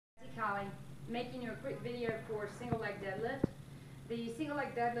Collie, making you a quick video for single leg deadlift. The single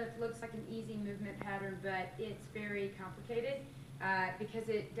leg deadlift looks like an easy movement pattern, but it's very complicated because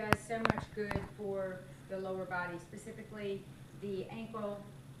it does so much good for the lower body, specifically the ankle,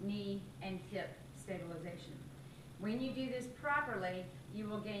 knee, and hip stabilization. When you do this properly, you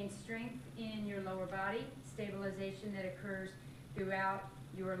will gain strength in your lower body, stabilization that occurs throughout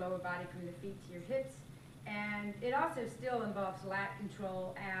your lower body from the feet to your hips, and it also still involves lat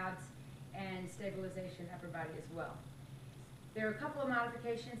control, abs, and stabilization upper body as well. There are a couple of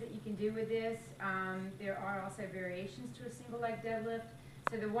modifications that you can do with this. There are also variations to a single leg deadlift.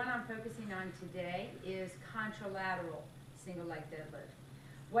 So the one I'm focusing on today is contralateral single leg deadlift.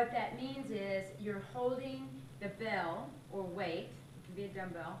 What that means is you're holding the bell or weight, it can be a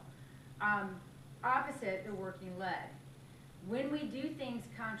dumbbell, opposite the working leg. When we do things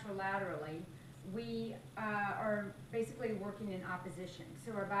contralaterally, we are basically working in opposition.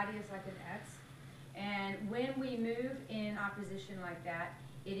 So our body is like an X, and when we move in opposition like that,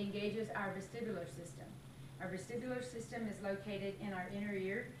 it engages our vestibular system. Our vestibular system is located in our inner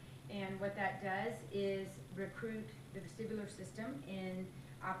ear, and what that does is recruit the vestibular system in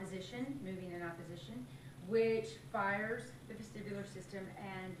opposition, moving in opposition, which fires the vestibular system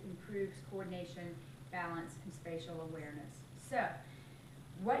and improves coordination, balance, and spatial awareness. So,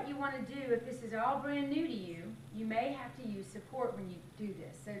 what you want to do, if this is all brand new to you, you may have to use support when you do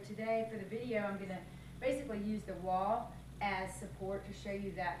this. So today, for the video, I'm going to basically use the wall as support to show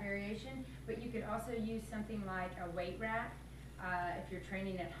you that variation, but you could also use something like a weight rack if you're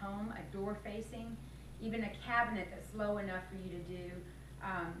training at home, a door facing, even a cabinet that's low enough for you to do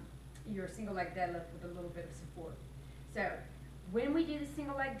your single leg deadlift with a little bit of support. So when we do the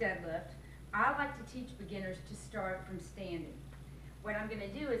single leg deadlift, I like to teach beginners to start from standing. What I'm going to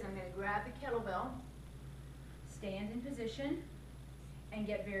do is I'm going to grab the kettlebell, stand in position, and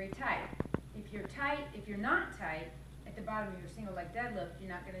get very tight. If you're not tight at the bottom of your single leg deadlift, you're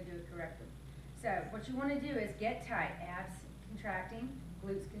not going to do it correctly. So what you want to do is get tight, abs contracting,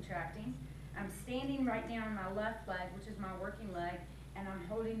 glutes contracting. I'm standing right now on my left leg, which is my working leg, and I'm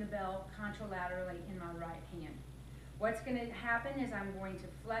holding the bell contralaterally in my right hand. What's going to happen is I'm going to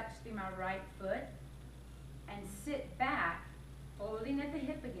flex through my right foot and sit back, holding at the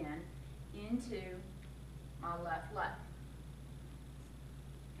hip again, into my left leg,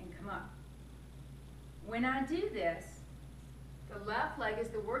 and come up. When I do this, the left leg is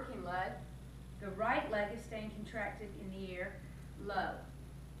the working leg, the right leg is staying contracted in the air, low.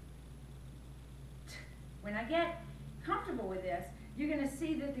 When I get comfortable with this, you're going to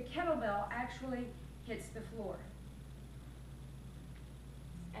see that the kettlebell actually hits the floor.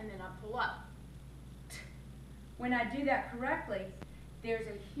 And then I pull up. When I do that correctly, there's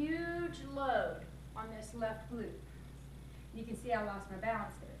a huge load on this left glute. You can see I lost my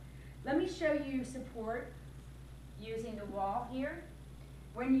balance there. Let me show you support using the wall here.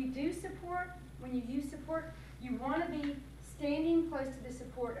 When you use support, you want to be standing close to the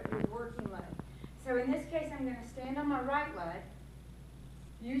support of your working leg. So in this case, I'm going to stand on my right leg,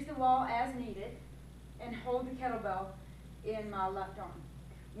 use the wall as needed, and hold the kettlebell in my left arm.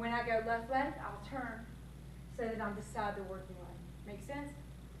 When I go left leg, I'll turn so that I'm beside the working leg. Make sense?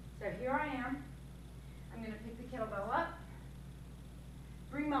 So here I am. I'm going to pick the kettlebell up,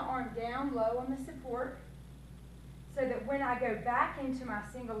 bring my arm down low on the support, so that when I go back into my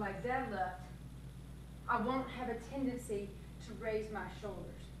single leg deadlift, I won't have a tendency to raise my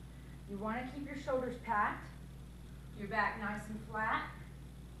shoulders. You want to keep your shoulders packed, your back nice and flat,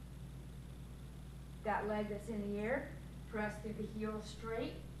 that leg that's in the air, press through the heel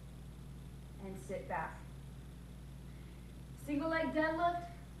straight, and sit back. Single leg deadlift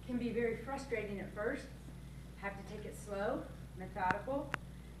can be very frustrating at first. Have to take it slow, methodical.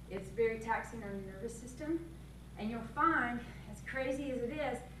 It's very taxing on your nervous system. And you'll find, as crazy as it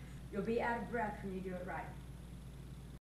is, you'll be out of breath when you do it right.